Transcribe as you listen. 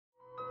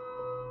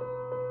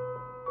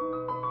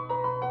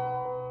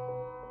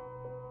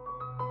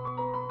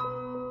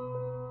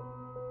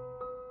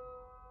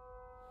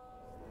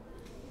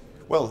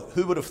Well,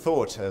 who would have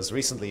thought as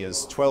recently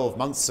as 12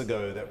 months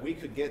ago that we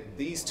could get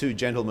these two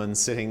gentlemen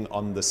sitting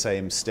on the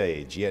same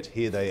stage, yet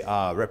here they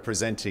are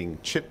representing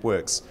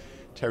Chipworks.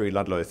 Terry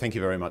Ludlow, thank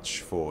you very much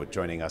for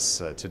joining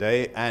us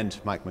today, and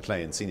Mike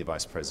McLean, Senior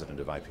Vice President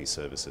of IP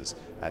Services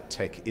at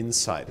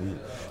TechInsights.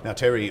 Now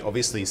Terry,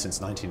 obviously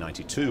since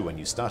 1992 when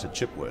you started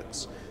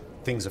Chipworks,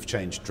 things have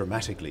changed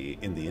dramatically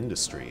in the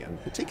industry, and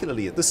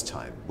particularly at this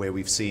time where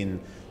we've seen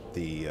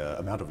the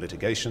amount of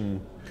litigation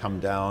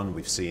come down,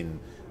 we've seen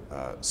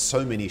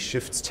so many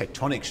shifts,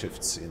 tectonic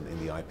shifts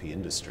in the IP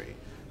industry.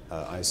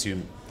 I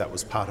assume that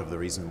was part of the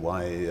reason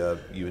why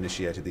you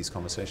initiated these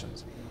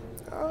conversations.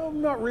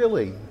 Not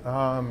really.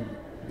 I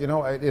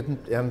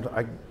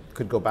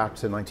could go back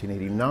to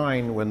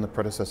 1989 when the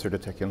predecessor to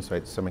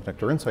TechInsights,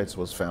 Semiconductor Insights,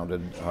 was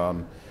founded.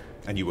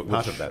 And you were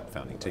part of that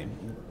founding team.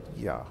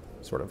 Yeah,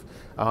 sort of.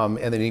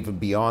 And then even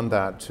beyond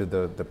that to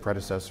the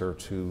predecessor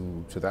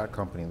to that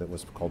company that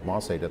was called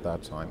Mossade at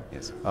that time.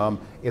 Yes.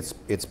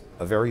 It's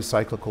a very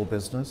cyclical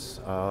business,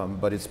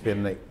 but it's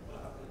been,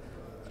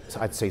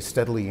 I'd say,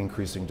 steadily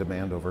increasing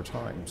demand over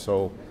time.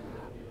 So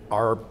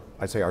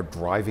I'd say our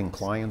driving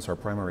clients, our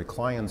primary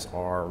clients,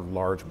 are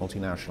large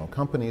multinational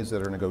companies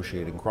that are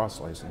negotiating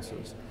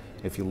cross-licenses.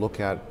 If you look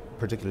at,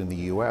 particularly in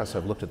the US,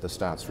 I've looked at the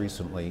stats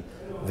recently,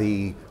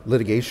 the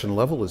litigation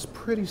level is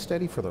pretty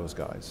steady for those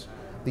guys.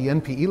 The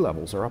NPE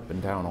levels are up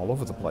and down all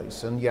over the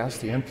place. And yes,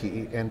 the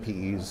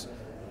NPEs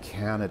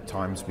can at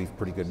times be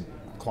pretty good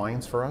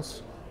clients for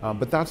us,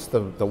 but that's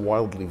the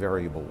wildly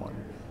variable one.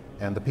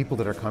 And the people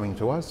that are coming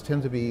to us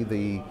tend to be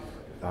the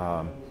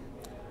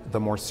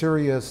more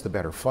serious, the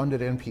better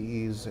funded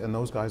NPEs, and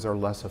those guys are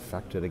less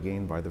affected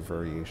again by the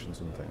variations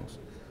and things.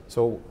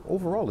 So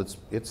overall,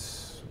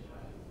 it's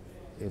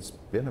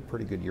been a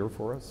pretty good year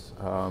for us.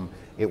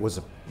 It was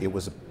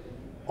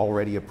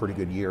already a pretty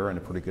good year and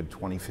a pretty good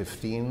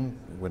 2015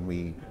 when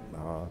we,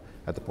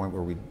 at the point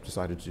where we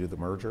decided to do the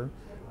merger.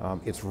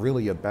 It's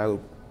really about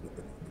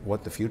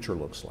what the future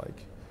looks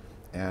like.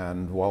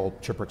 And while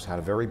Chipworks had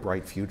a very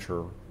bright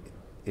future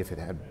if it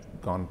had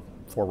gone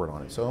forward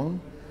on its own,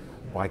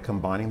 by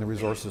combining the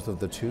resources of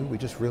the two, we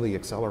just really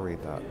accelerate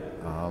that.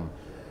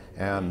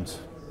 And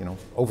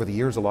over the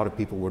years, a lot of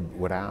people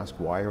would ask,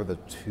 why are the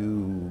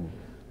two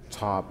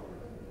top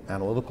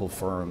analytical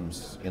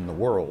firms in the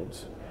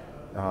world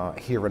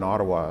here in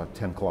Ottawa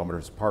 10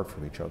 kilometers apart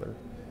from each other?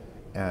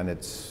 And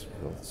it's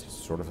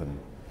sort of an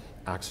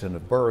accident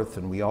of birth,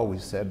 and we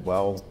always said,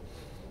 well,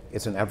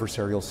 it's an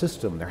adversarial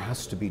system. There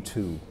has to be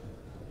two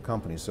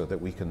companies so that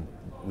we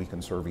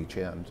can serve each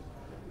end.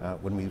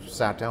 When we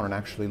sat down and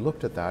actually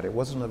looked at that, it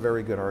wasn't a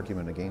very good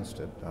argument against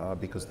it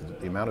because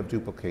the amount of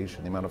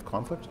duplication, the amount of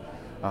conflict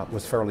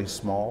was fairly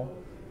small.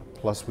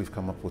 Plus, we've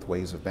come up with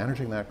ways of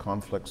managing that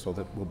conflict so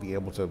that we'll be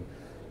able to,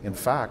 in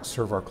fact,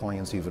 serve our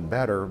clients even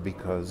better,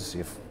 because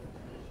if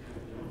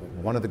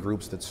one of the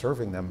groups that's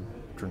serving them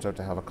turns out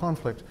to have a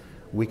conflict,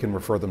 we can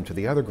refer them to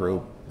the other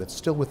group that's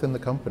still within the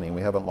company.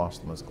 We haven't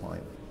lost them as a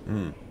client.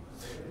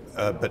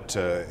 But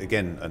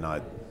again, and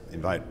I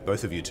invite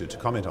both of you to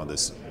comment on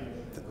this,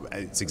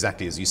 it's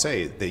exactly as you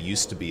say, there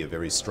used to be a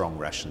very strong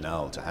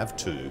rationale to have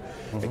two,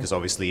 because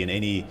obviously in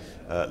any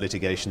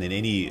litigation, in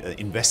any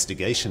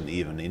investigation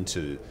even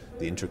into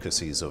the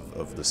intricacies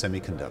of the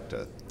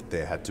semiconductor,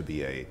 there had to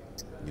be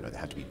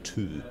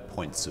two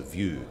points of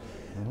view.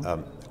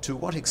 To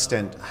what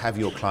extent have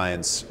your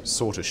clients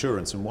sought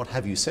assurance, and what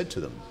have you said to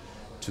them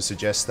to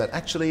suggest that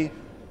actually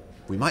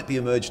we might be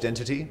a merged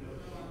entity,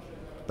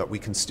 but we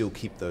can still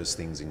keep those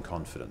things in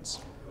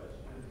confidence?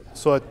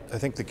 So I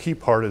think the key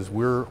part is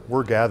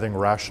we're gathering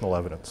rational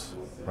evidence,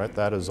 right?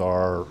 That is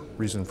our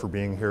reason for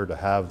being here, to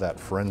have that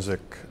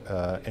forensic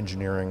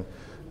engineering,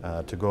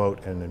 to go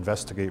out and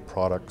investigate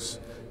products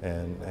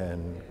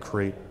and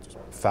create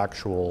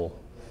factual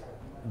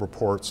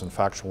reports and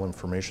factual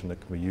information that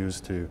can be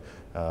used to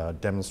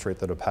demonstrate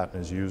that a patent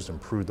is used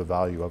and prove the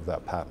value of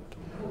that patent,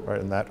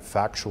 right? And that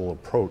factual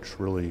approach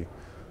really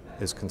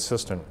is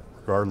consistent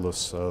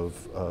regardless of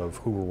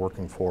who we're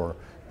working for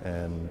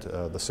and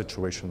the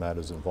situation that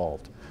is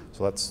involved.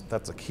 So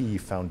that's a key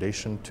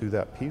foundation to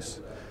that piece.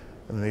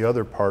 And the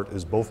other part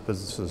is both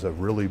businesses have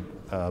really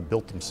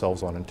built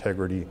themselves on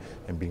integrity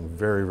and being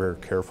very, very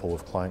careful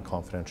of client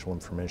confidential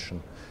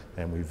information.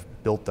 And we've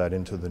built that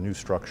into the new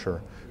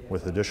structure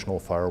with additional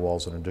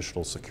firewalls and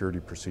additional security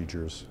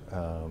procedures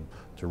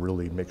to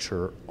really make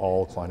sure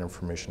all client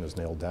information is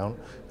nailed down.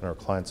 And our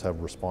clients have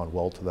responded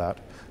well to that.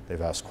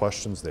 They've asked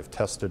questions, they've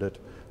tested it,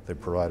 they've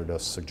provided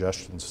us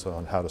suggestions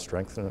on how to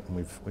strengthen it, and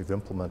we've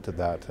implemented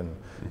that. And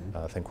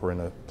I think we're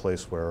in a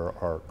place where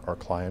our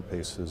client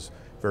base is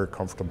very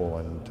comfortable,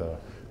 and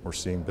we're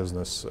seeing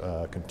business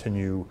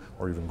continue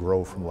or even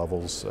grow from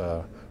levels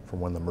from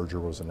when the merger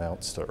was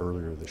announced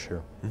earlier this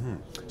year.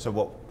 So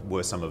what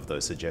were some of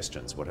those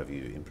suggestions? What have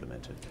you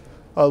implemented?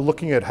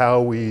 Looking at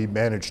how we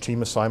manage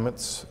team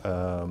assignments,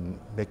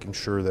 making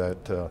sure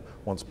that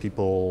once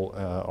people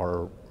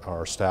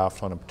are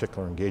staffed on a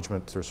particular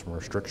engagement, there's some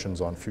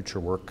restrictions on future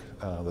work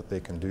that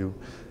they can do.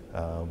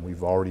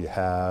 We've already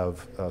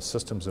have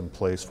systems in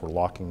place for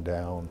locking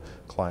down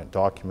client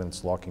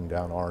documents, locking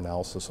down our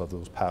analysis of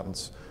those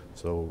patents.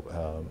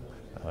 So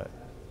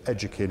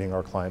educating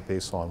our client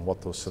base on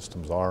what those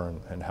systems are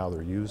and how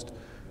they're used,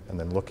 and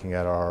then looking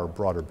at our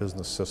broader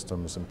business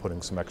systems and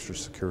putting some extra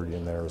security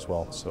in there as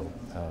well. So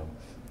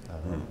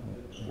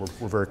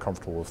we're very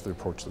comfortable with the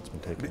approach that's been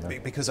taken there.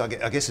 Because I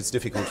guess it's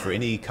difficult for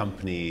any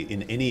company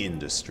in any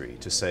industry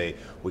to say,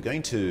 we're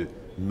going to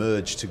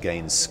merge to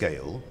gain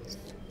scale,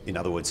 in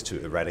other words,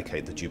 to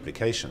eradicate the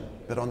duplication,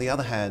 but on the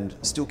other hand,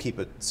 still keep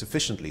it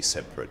sufficiently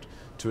separate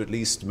to at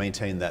least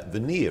maintain that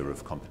veneer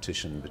of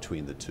competition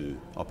between the two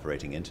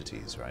operating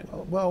entities, right?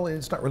 Well,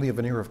 it's not really a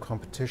veneer of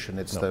competition.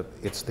 It's No.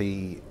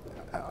 the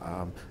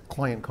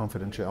client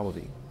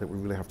confidentiality that we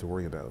really have to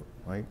worry about,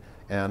 right?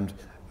 And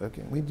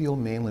okay, we deal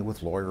mainly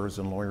with lawyers,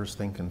 and lawyers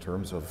think in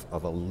terms of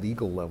a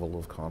legal level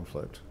of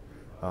conflict,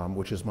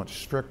 which is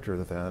much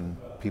stricter than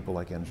people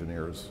like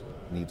engineers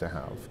need to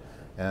have.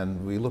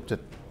 And we looked at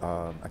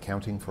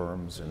accounting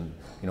firms, and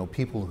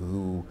people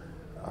who,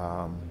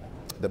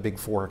 the big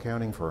four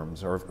accounting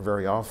firms are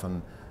very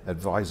often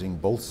advising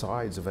both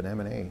sides of an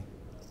M&A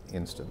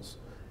instance.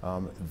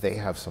 They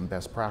have some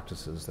best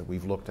practices that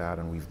we've looked at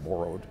and we've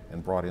borrowed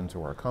and brought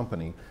into our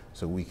company,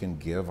 so we can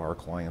give our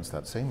clients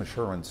that same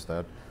assurance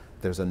that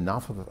there's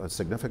enough of a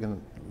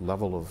significant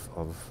level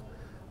of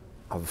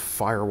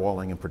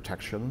firewalling and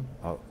protection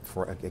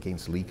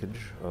against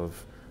leakage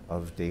of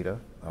data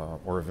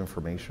or of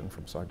information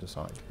from side to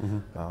side.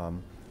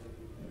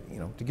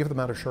 To give them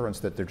that assurance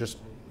that they're just,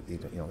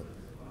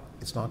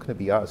 it's not going to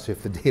be us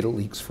if the data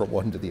leaks from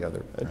one to the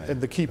other. And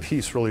the key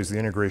piece really is the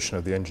integration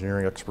of the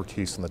engineering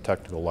expertise and the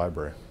technical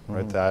library,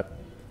 right? That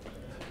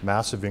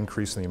massive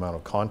increase in the amount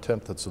of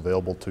content that's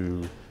available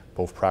to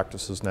both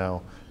practices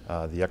now,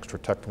 the extra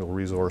technical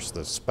resource,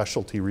 the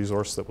specialty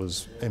resource that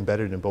was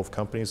embedded in both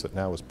companies that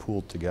now is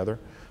pooled together,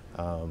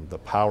 the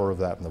power of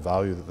that and the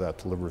value that that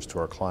delivers to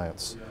our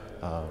clients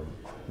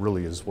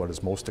really is what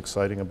is most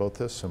exciting about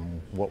this,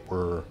 and what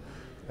we're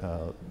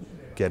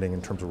getting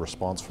in terms of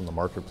response from the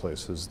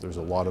marketplace is there's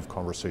a lot of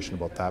conversation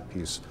about that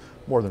piece,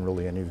 more than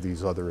really any of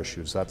these other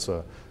issues. That's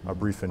a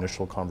brief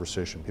initial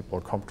conversation. People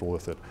are comfortable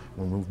with it.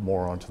 We move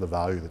more onto the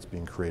value that's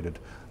being created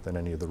than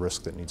any of the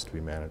risk that needs to be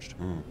managed.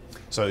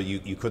 So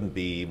you couldn't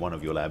be one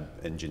of your lab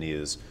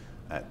engineers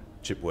at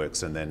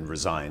Chipworks and then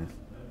resign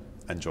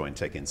and join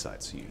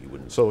TechInsights. You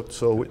wouldn't. So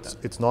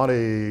it's not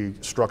a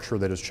structure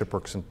that is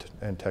Chipworks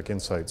and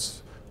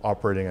TechInsights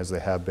operating as they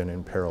have been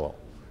in parallel,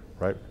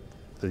 right?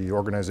 The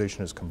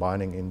organization is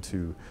combining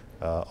into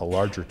a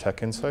larger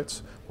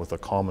TechInsights with a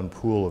common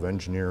pool of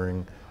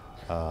engineering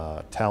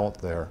talent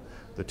there.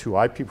 The two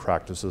IP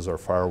practices are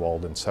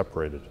firewalled and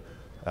separated,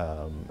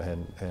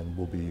 and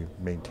will be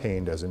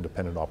maintained as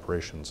independent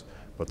operations.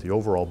 But the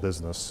overall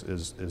business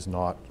is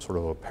not sort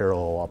of a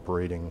parallel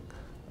operating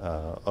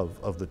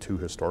of the two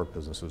historic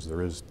businesses.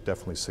 There is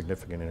definitely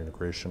significant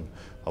integration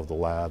of the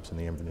labs and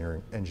the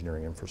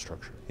engineering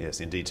infrastructure.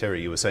 Yes, indeed.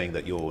 Terry, you were saying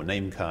that your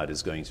name card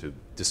is going to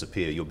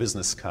disappear. Your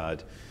business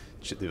card,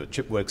 the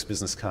Chipworks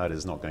business card,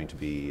 is not going to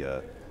be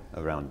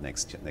around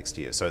next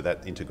year. So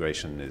that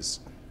integration is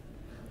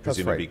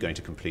presumably going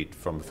to complete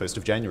from the 1st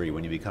of January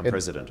when you become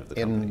president of the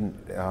company.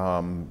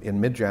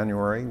 In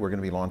mid-January, we're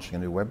going to be launching a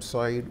new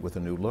website with a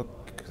new look,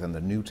 and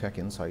the new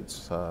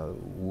TechInsights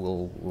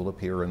will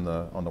appear on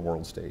the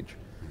world stage.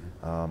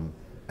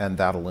 And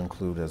that'll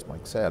include, as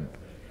Mike said,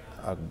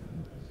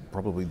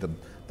 probably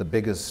the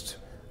biggest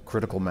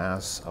critical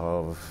mass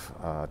of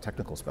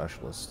technical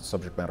specialists,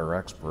 subject matter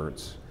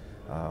experts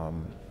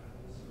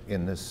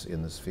in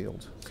this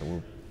field.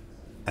 So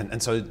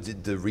And so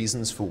did the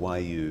reasons for why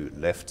you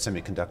left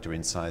Semiconductor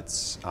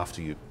Insights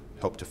after you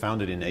helped to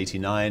found it in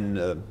 '89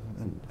 and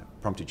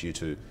prompted you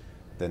to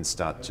then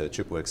start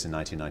Chipworks in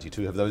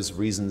 1992, have those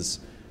reasons,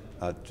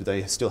 do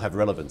they still have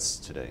relevance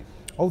today?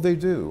 Oh, they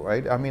do,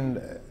 right? I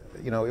mean,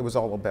 it was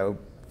all about,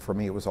 for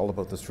me, it was all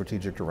about the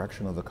strategic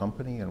direction of the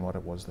company and what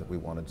it was that we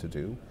wanted to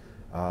do.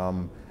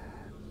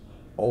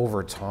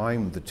 Over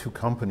time, the two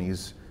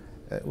companies,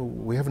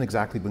 we haven't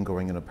exactly been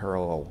going in a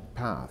parallel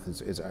path.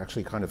 It's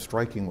actually kind of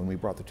striking when we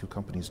brought the two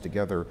companies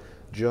together,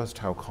 just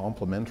how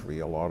complementary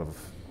a lot of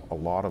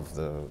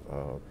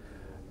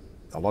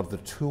the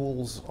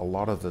tools, a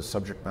lot of the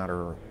subject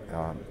matter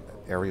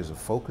areas of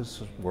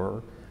focus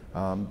were.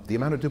 The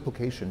amount of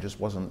duplication just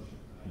wasn't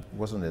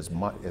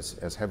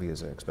as heavy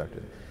as I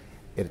expected.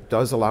 It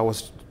does allow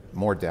us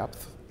more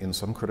depth in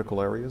some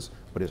critical areas,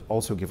 but it's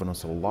also given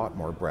us a lot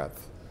more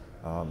breadth,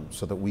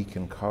 so that we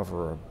can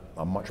cover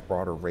a much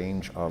broader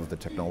range of the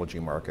technology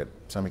market: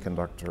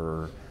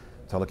 semiconductor,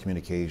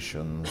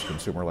 telecommunications,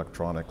 consumer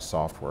electronics,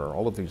 software,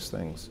 all of these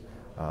things.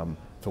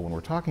 So when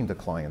we're talking to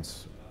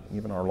clients,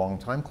 even our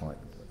long-time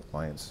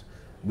clients,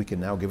 we can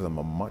now give them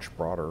a much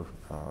broader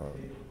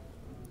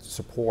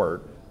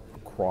support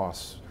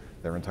across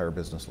their entire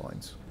business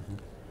lines.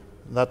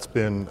 That's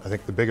been, I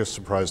think, the biggest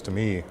surprise to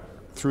me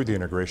through the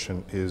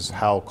integration is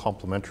how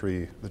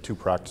complementary the two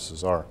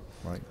practices are.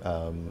 Right.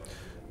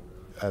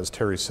 As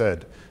Terry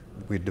said,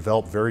 we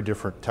developed very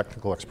different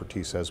technical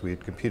expertise as we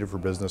had competed for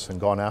business and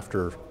gone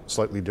after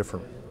slightly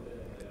different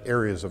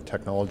areas of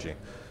technology.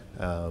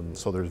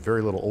 So there's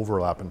very little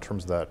overlap in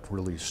terms of that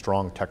really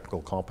strong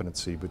technical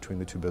competency between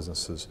the two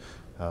businesses.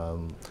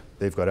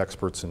 They've got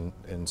experts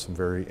in some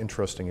very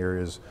interesting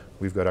areas.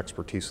 We've got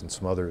expertise in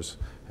some others.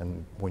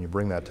 And when you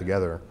bring that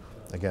together,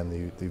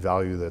 again, the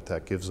value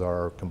that gives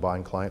our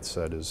combined client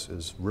set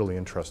is really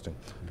interesting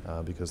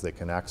because they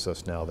can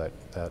access now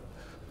that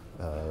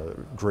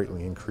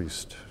greatly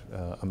increased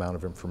amount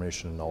of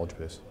information and knowledge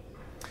base.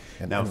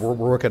 And we're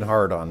working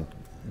hard on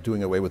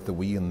doing away with the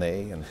we and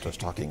they and just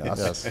talking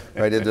us,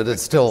 right?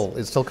 It's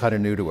still kind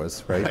of new to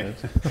us, right?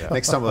 Yeah.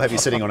 Next time we'll have you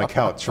sitting on a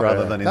couch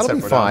rather than in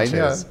That'll separate be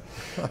fine,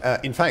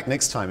 armchairs. In fact,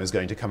 next time is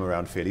going to come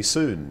around fairly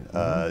soon.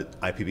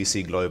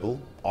 IPBC Global,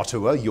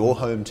 Ottawa, your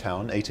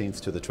hometown, 18th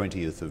to the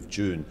 20th of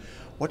June.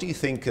 What do you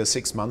think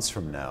 6 months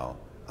from now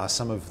are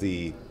some of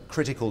the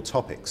critical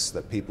topics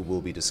that people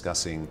will be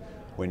discussing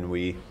when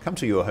we come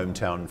to your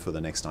hometown for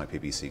the next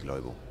IPBC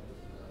Global?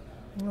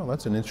 Well,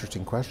 that's an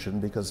interesting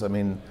question because, I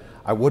mean,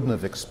 I wouldn't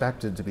have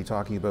expected to be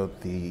talking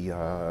about the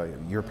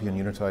European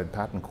Unified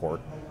Patent Court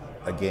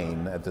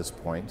again at this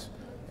point,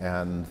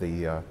 and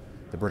the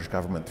British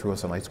government threw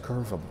us an ice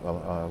curve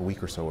a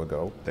week or so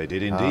ago. They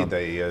did indeed.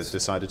 They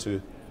decided to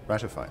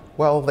ratify.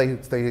 Well, they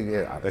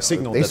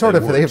signaled they that sort they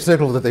of would. they have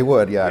signaled that they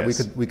would. Yeah,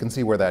 Yes. we can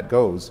see where that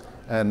goes,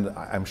 and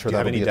I'm sure Do you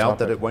have that'll any be a doubt topic.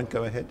 that it won't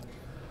go ahead?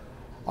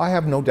 I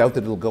have no doubt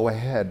that it'll go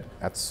ahead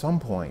at some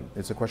point.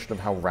 It's a question of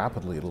how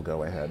rapidly it'll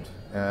go ahead.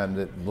 And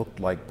it looked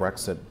like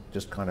Brexit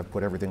just kind of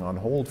put everything on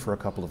hold for a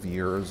couple of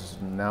years.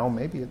 Now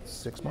maybe it's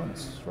 6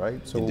 months, right?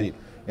 So Indeed.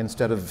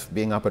 instead of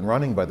being up and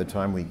running by the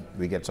time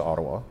we get to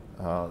Ottawa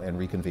and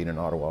reconvene in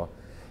Ottawa,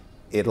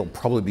 it'll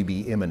probably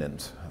be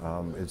imminent.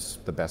 It's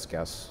the best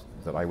guess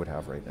that I would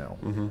have right now,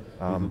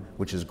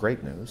 which is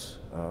great news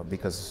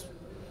because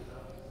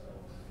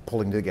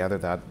pulling together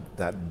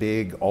that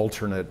big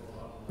alternate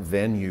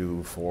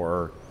venue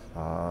for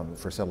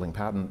settling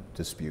patent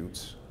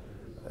disputes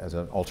as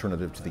an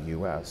alternative to the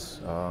U.S.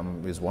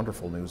 Is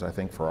wonderful news, I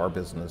think, for our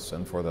business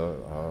and for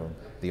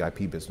the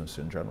IP business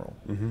in general.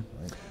 Right?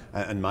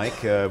 And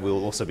Mike,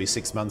 we'll also be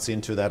 6 months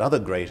into that other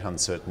great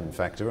uncertain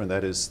factor, and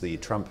that is the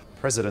Trump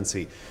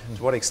presidency.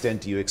 To what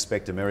extent do you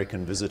expect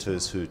American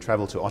visitors who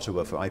travel to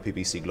Ottawa for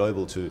IPBC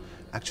Global to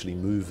actually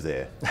move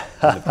there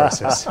in the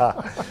process?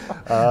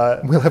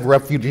 We'll have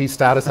refugee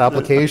status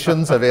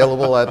applications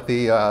available at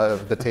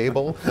the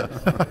table.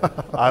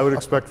 I would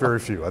expect very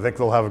few. I think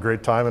they'll have a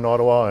great time in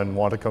Ottawa and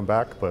want to come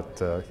back,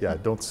 but yeah, I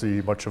don't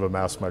see much of a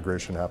mass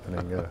migration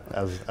happening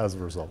as a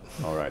result.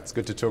 All right, it's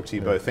good to talk to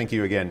you both. Thank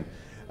you again.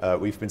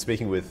 We've been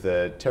speaking with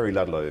Terry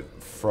Ludlow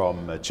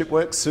from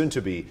Chipworks, soon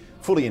to be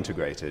fully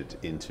integrated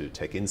into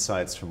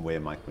TechInsights, from where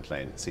Mike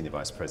McLean, Senior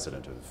Vice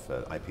President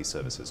of IP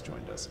Services,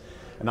 joined us.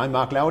 And I'm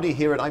Mark Lowdy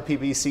here at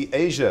IPBC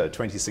Asia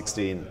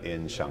 2016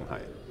 in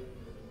Shanghai.